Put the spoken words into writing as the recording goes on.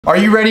Are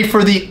you ready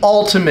for the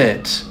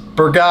ultimate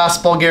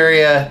Burgas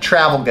Bulgaria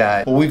travel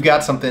guide? Well, we've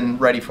got something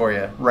ready for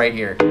you right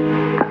here.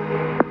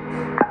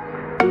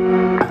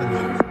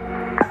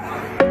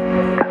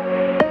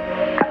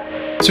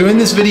 So in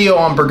this video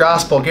on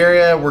Burgas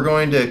Bulgaria, we're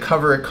going to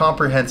cover it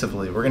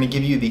comprehensively. We're going to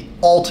give you the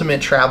ultimate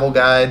travel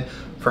guide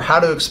for how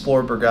to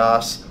explore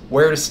Burgas,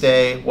 where to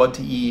stay, what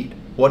to eat,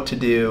 what to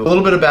do. A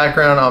little bit of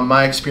background on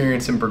my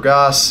experience in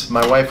Burgas.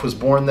 My wife was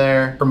born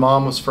there. Her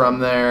mom was from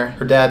there.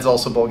 Her dad's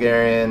also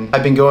Bulgarian.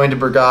 I've been going to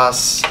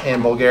Burgas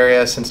and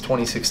Bulgaria since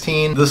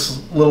 2016.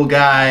 This little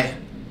guy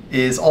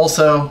is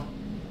also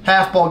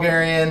half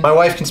Bulgarian. My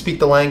wife can speak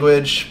the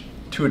language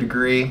to a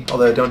degree,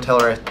 although don't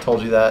tell her I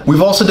told you that.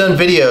 We've also done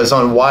videos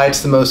on why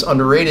it's the most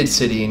underrated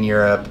city in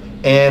Europe,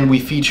 and we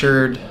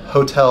featured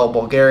Hotel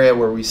Bulgaria,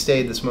 where we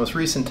stayed this most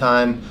recent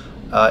time,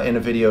 in a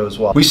video as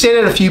well. We stayed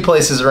at a few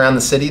places around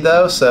the city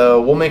though, so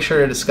we'll make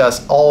sure to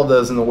discuss all of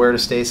those in the where to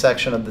stay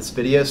section of this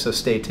video, so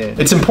stay tuned.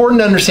 It's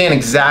important to understand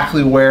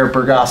exactly where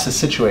Burgas is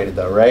situated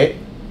though, right?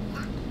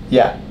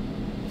 Yeah.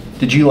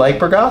 Did you like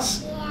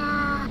Burgas?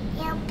 Yeah,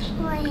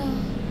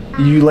 airplane.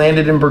 You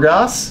landed in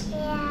Burgas?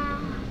 Yeah.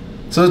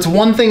 So it's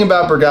one thing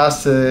about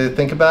Burgas to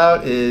think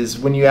about is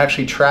when you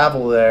actually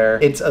travel there,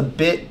 it's a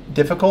bit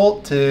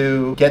difficult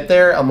to get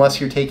there unless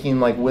you're taking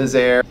like Wizz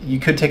Air. You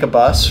could take a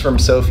bus from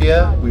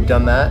Sofia, we've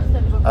done that,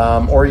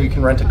 or you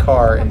can rent a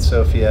car in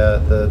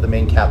Sofia, the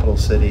main capital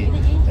city,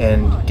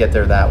 and get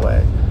there that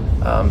way.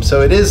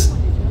 So it is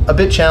a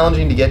bit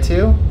challenging to get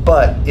to,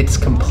 but it's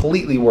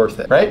completely worth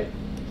it, right?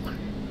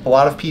 A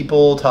lot of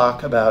people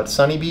talk about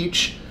Sunny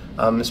Beach,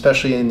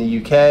 especially in the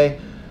UK.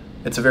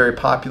 It's a very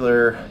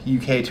popular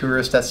UK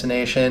tourist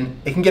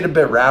destination. It can get a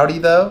bit rowdy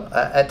though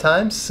at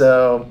times,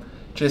 so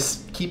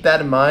just keep that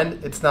in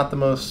mind. It's not the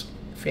most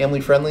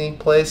family-friendly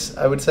place,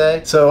 I would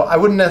say. So I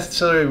wouldn't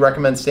necessarily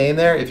recommend staying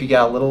there if you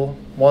got little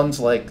ones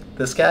like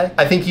this guy.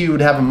 I think you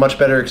would have a much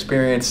better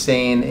experience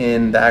staying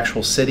in the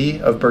actual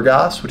city of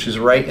Burgas, which is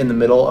right in the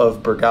middle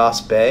of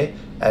Burgas Bay,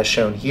 as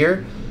shown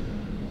here.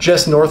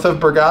 Just north of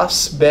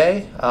Burgas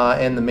Bay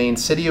and the main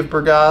city of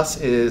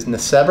Burgas is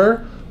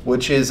Nesebar,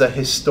 which is a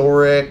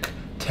historic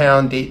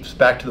town, dates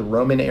back to the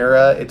Roman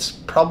era. It's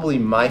probably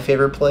my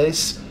favorite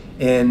place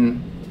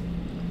in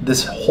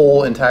this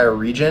whole entire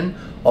region,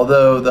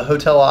 although the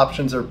hotel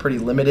options are pretty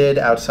limited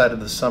outside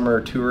of the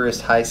summer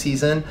tourist high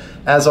season,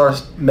 as are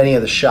many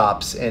of the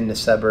shops in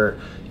Nesebar.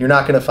 You're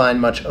not going to find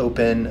much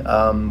open.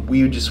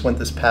 We just went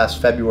this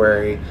past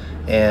February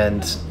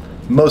and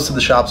most of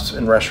the shops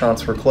and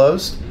restaurants were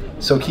closed,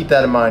 so keep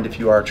that in mind if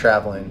you are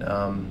traveling.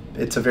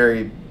 It's a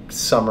very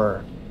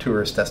summer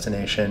tourist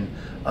destination,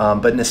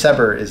 but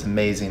Nesebar is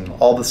amazing.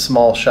 All the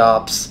small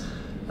shops,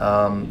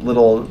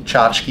 little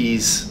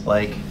tchotchkes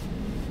like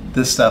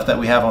this stuff that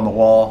we have on the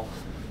wall.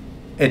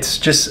 It's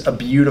just a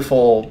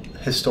beautiful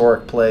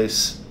historic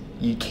place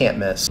you can't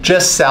miss.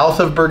 Just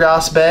south of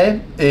Burgas Bay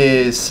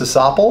is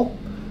Sozopel.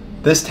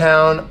 This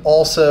town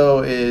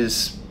also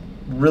is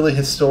really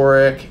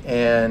historic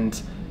and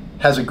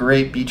has a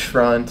great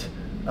beachfront,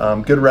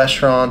 good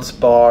restaurants,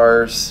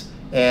 bars,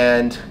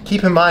 and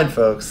keep in mind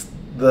folks,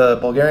 the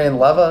Bulgarian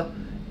leva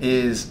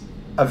is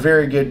a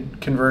very good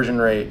conversion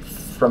rate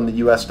from the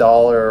US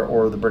dollar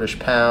or the British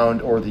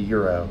pound or the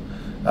euro.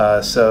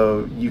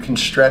 So you can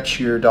stretch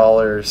your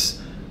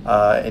dollars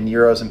and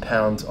euros and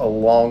pounds a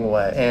long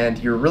way, and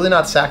you're really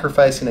not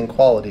sacrificing in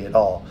quality at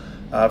all.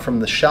 From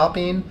the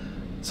shopping,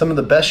 some of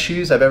the best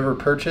shoes I've ever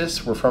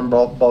purchased were from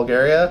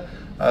Bulgaria.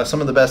 Some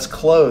of the best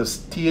clothes,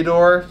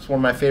 Theodore is one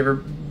of my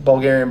favorite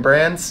Bulgarian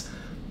brands.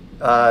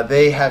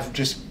 They have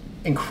just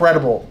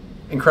incredible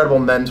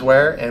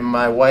menswear, and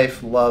my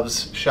wife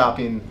loves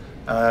shopping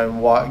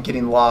and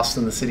getting lost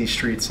in the city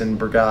streets in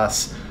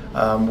Burgas.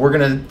 We're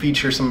going to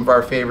feature some of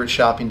our favorite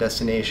shopping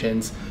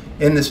destinations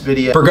in this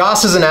video.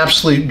 Burgas is an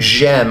absolute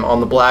gem on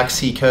the Black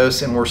Sea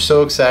coast, and we're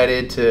so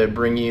excited to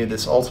bring you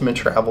this ultimate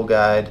travel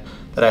guide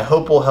that I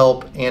hope will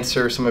help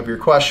answer some of your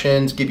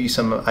questions, give you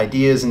some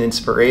ideas and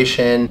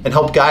inspiration, and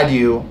help guide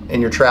you in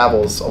your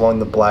travels along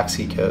the Black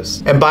Sea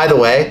coast. And by the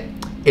way,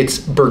 it's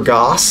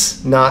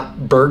Burgas, not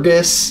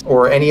Burgas,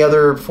 or any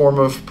other form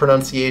of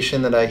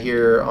pronunciation that I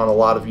hear on a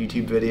lot of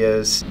YouTube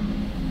videos.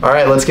 All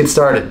right, let's get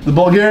started. The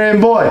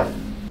Bulgarian boy.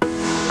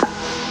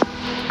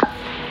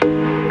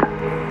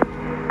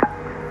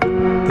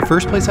 The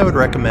first place I would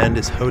recommend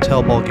is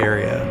Hotel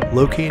Bulgaria.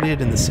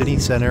 Located in the city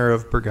center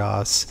of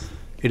Burgas,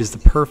 it is the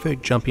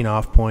perfect jumping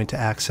off point to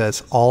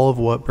access all of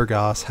what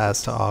Burgas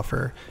has to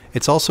offer.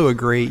 It's also a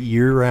great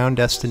year-round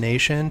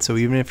destination, so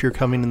even if you're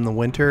coming in the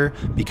winter,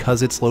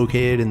 because it's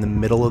located in the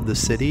middle of the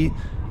city,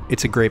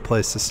 it's a great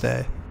place to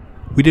stay.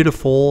 We did a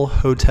full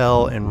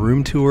hotel and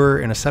room tour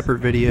in a separate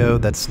video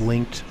that's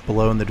linked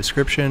below in the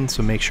description,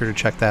 so make sure to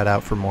check that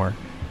out for more.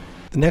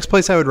 The next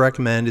place I would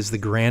recommend is the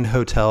Grand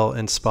Hotel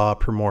and Spa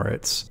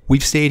Primoritz.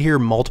 We've stayed here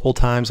multiple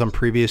times on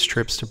previous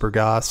trips to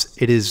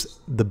Burgas. It is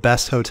the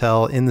best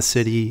hotel in the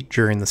city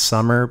during the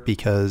summer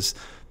because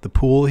the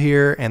pool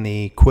here and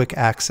the quick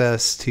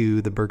access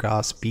to the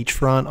Burgas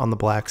beachfront on the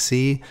Black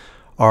Sea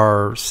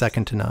are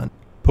second to none.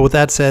 But with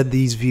that said,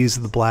 these views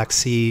of the Black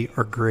Sea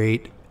are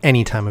great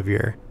any time of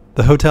year.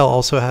 The hotel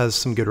also has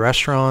some good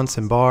restaurants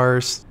and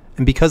bars,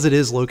 and because it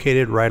is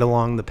located right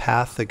along the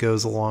path that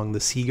goes along the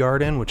Sea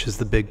Garden, which is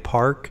the big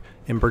park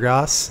in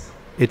Burgas,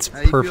 it's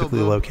perfectly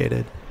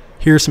located.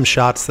 Here are some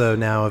shots though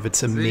now of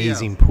its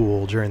amazing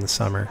pool during the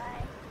summer.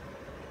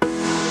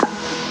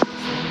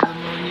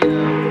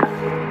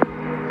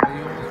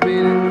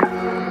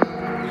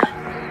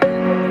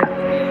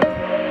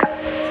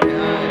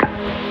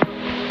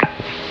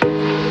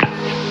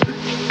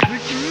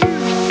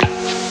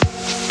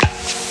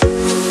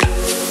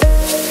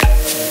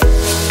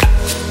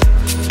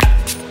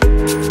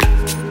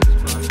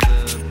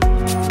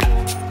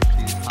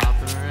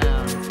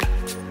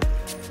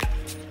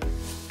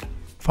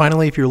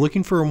 Finally, if you're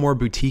looking for a more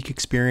boutique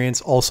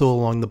experience also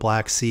along the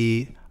Black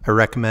Sea, I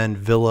recommend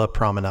Villa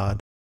Promenade.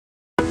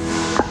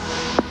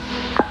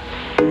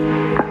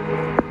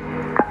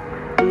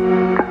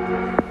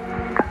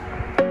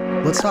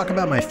 Let's talk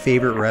about my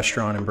favorite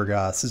restaurant in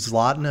Burgas,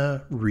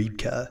 Zlatna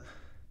Rybka.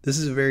 This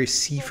is a very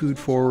seafood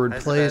forward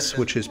place,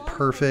 which is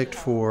perfect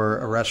for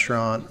a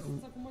restaurant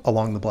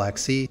along the Black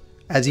Sea.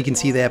 As you can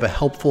see, they have a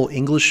helpful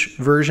English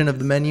version of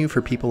the menu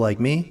for people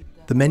like me.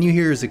 The menu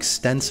here is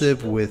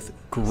extensive with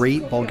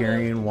great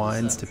Bulgarian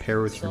wines to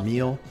pair with your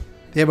meal.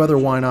 They have other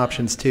wine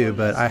options too,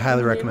 but I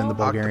highly recommend the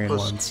Bulgarian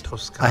ones.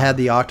 I had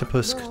the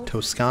Octopus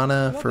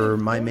Toscana for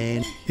my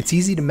main. It's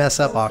easy to mess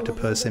up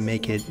octopus and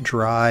make it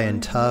dry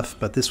and tough,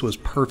 but this was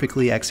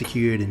perfectly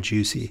executed and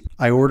juicy.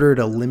 I ordered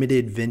a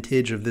limited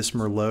vintage of this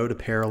Merlot to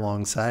pair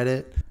alongside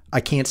it. I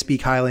can't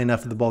speak highly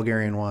enough of the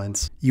Bulgarian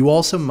wines. You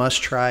also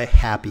must try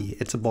Happy.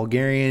 It's a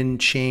Bulgarian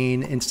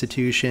chain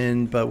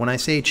institution, but when I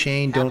say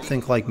chain, don't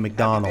think like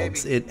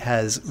McDonald's. It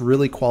has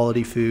really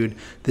quality food.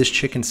 This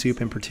chicken soup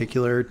in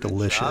particular,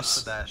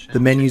 delicious. The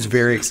menu's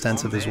very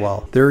extensive as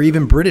well. There are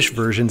even British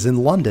versions in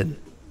London.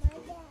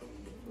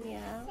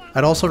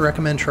 I'd also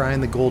recommend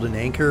trying the Golden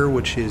Anchor,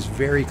 which is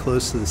very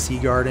close to the Sea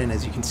Garden,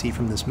 as you can see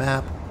from this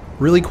map.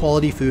 Really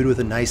quality food with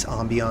a nice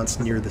ambiance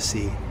near the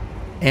sea.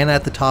 And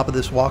at the top of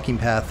this walking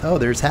path, oh,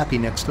 there's Happy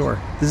next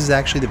door. This is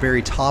actually the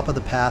very top of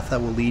the path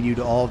that will lead you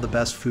to all of the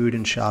best food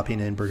and shopping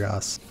in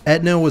Burgas.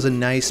 Etna was a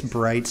nice,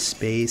 bright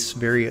space,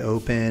 very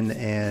open,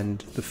 and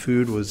the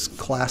food was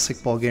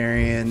classic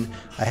Bulgarian.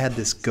 I had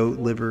this goat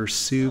liver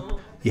soup.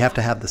 You have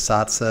to have the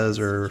satsas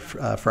or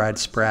fried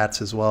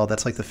sprats as well.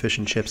 That's like the fish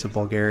and chips of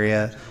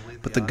Bulgaria.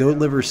 But the goat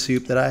liver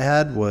soup that I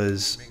had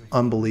was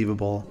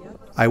unbelievable.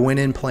 I went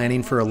in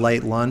planning for a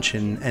light lunch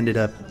and ended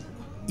up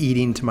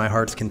eating to my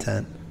heart's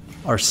content.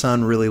 Our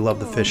son really loved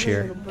the fish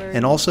here.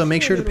 And also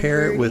make sure to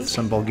pair it with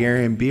some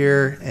Bulgarian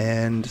beer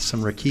and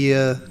some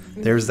rakia.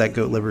 There's that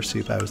goat liver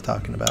soup I was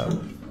talking about.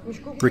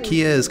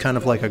 Rakia is kind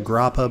of like a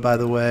grappa, by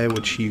the way,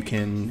 which you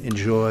can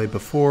enjoy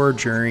before,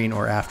 during,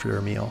 or after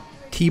a meal.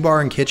 Tea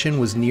Bar and Kitchen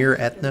was near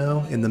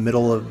Etno in the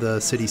middle of the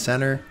city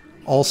center,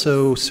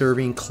 also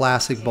serving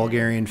classic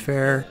Bulgarian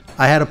fare.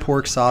 I had a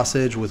pork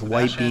sausage with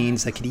white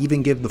beans that could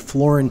even give the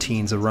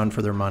Florentines a run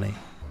for their money.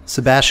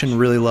 Sebastian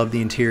really loved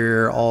the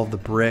interior, all of the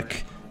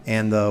brick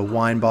and the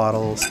wine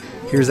bottles.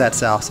 Here's that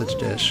sausage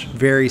dish.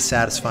 Very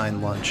satisfying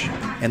lunch.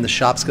 And the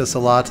shopska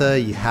salata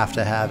you have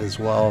to have as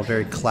well.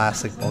 Very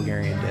classic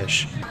Bulgarian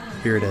dish.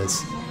 Here it is.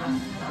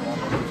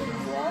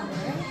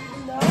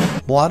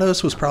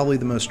 Mlados was probably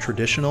the most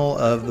traditional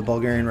of the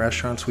Bulgarian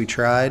restaurants we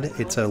tried.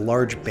 It's a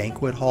large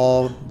banquet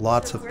hall.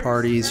 Lots of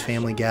parties,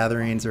 family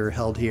gatherings are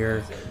held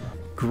here.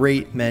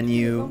 Great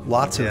menu.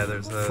 Lots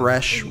of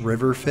fresh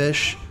river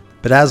fish.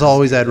 But as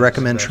always, I'd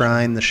recommend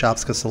trying the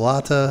shopska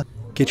salata.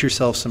 Get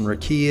yourself some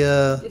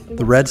rakia.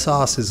 The red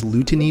sauce is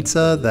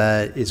lutenica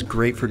that is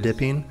great for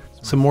dipping.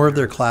 Some more of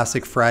their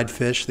classic fried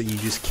fish that you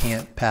just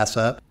can't pass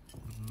up.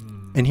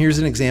 And here's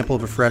an example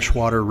of a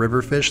freshwater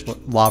river fish,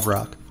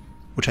 lavrak,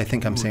 which I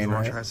think I'm saying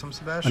right.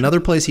 Another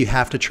place you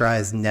have to try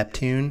is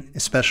Neptune,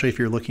 especially if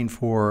you're looking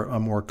for a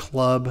more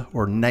club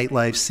or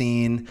nightlife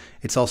scene.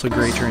 It's also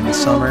great during the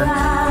summer.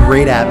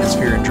 Great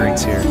atmosphere and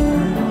drinks here.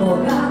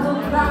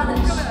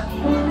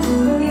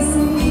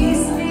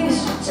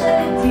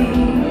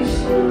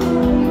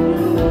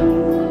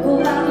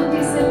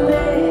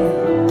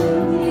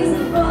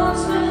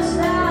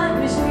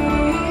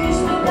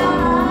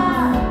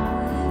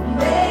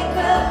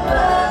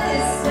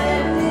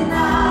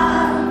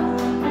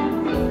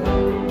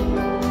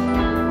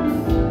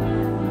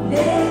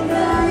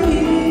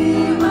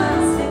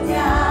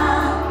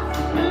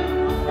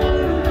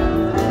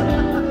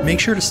 Make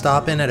sure to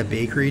stop in at a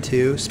bakery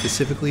too,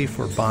 specifically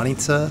for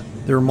banitsa.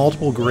 There are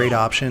multiple great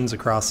options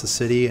across the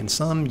city, and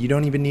some you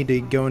don't even need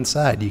to go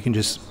inside. You can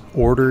just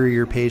order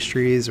your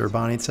pastries or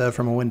banitsa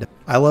from a window.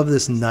 I love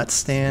this nut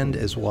stand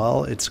as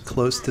well. It's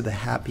close to the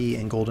Happy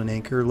and Golden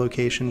Anchor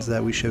locations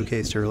that we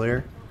showcased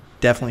earlier.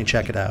 Definitely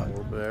check it out. A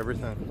little bit of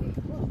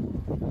everything.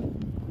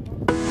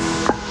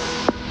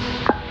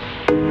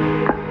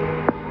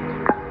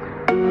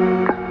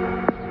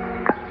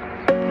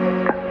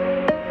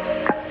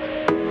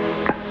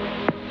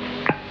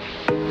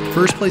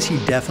 First place you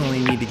definitely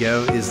need to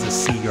go is the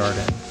Sea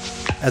Garden.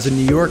 As a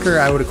New Yorker,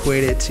 I would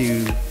equate it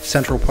to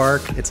Central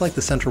Park. It's like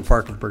the Central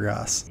Park of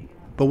Burgas.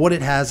 But what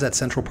it has that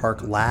Central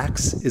Park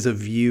lacks is a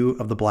view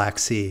of the Black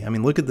Sea. I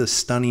mean, look at this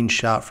stunning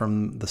shot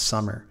from the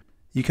summer.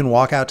 You can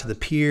walk out to the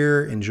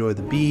pier, enjoy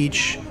the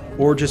beach,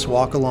 or just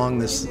walk along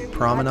this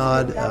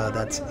promenade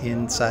that's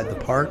inside the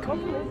park.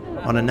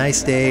 On a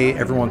nice day,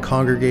 everyone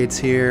congregates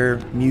here,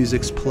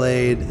 music's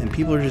played, and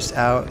people are just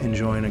out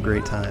enjoying a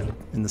great time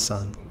in the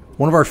sun.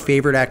 One of our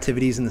favorite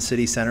activities in the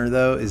city center,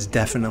 though, is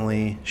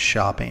definitely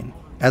shopping.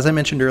 As I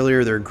mentioned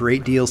earlier, there are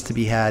great deals to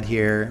be had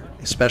here,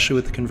 especially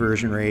with the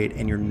conversion rate,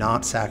 and you're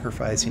not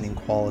sacrificing in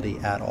quality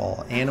at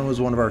all. Anna was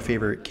one of our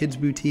favorite kids'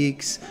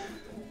 boutiques.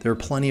 There are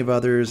plenty of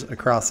others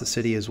across the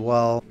city as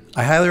well.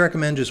 I highly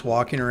recommend just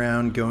walking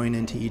around, going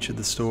into each of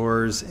the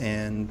stores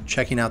and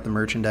checking out the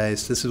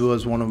merchandise. This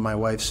was one of my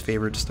wife's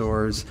favorite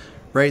stores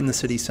right in the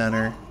city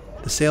center.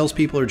 The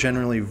salespeople are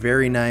generally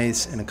very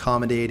nice and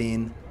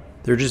accommodating.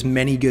 There are just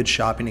many good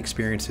shopping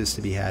experiences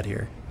to be had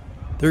here.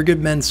 There are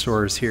good men's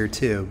stores here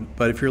too,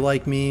 but if you're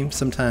like me,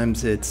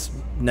 sometimes it's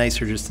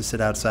nicer just to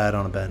sit outside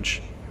on a bench,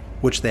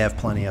 which they have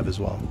plenty of as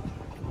well.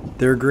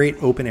 There are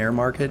great open air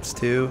markets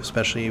too,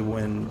 especially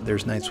when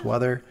there's nice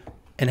weather.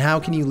 And how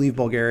can you leave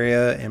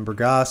Bulgaria and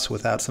Burgas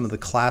without some of the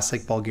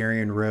classic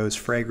Bulgarian rose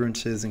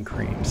fragrances and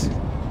creams?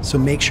 So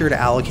make sure to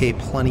allocate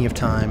plenty of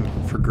time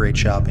for great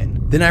shopping.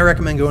 Then I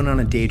recommend going on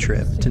a day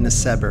trip to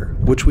Nesebar,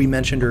 which we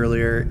mentioned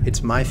earlier.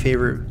 It's my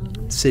favorite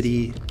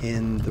city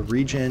in the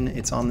region.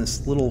 It's on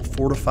this little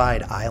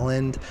fortified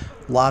island,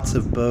 lots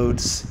of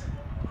boats,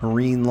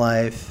 marine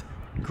life,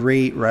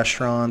 great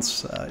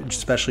restaurants,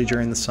 especially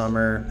during the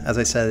summer. As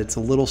I said, it's a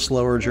little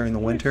slower during the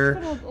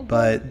winter,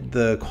 but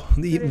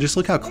just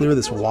look how clear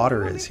this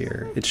water is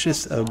here. It's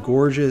just a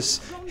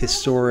gorgeous,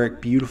 historic,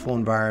 beautiful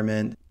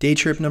environment. Day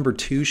trip number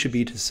 2 should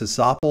be to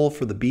Sozopel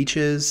for the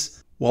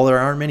beaches. While there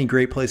aren't many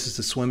great places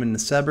to swim in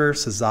Nesebar,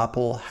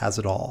 Sozopel has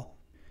it all.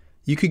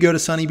 You could go to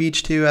Sunny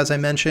Beach too, as I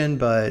mentioned,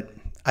 but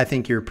I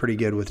think you're pretty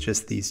good with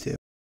just these two.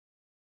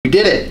 We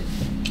did it!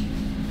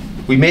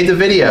 We made the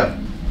video.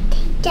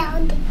 Take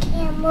down the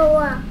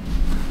camera.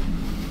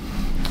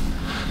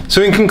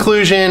 So in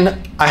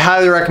conclusion, I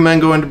highly recommend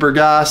going to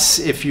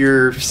Burgas if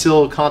you're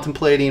still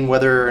contemplating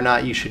whether or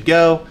not you should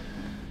go.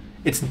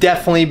 It's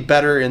definitely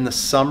better in the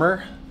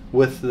summer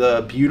with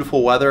the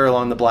beautiful weather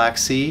along the Black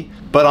Sea,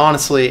 but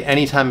honestly,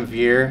 any time of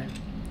year,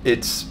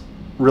 it's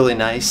really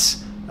nice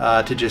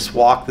to just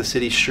walk the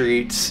city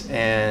streets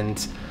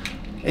and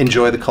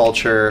enjoy the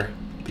culture,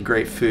 the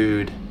great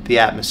food, the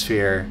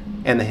atmosphere,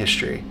 and the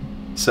history.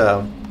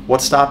 So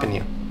what's stopping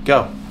you?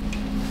 Go.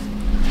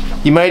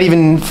 You might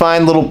even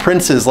find little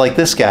princes like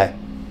this guy.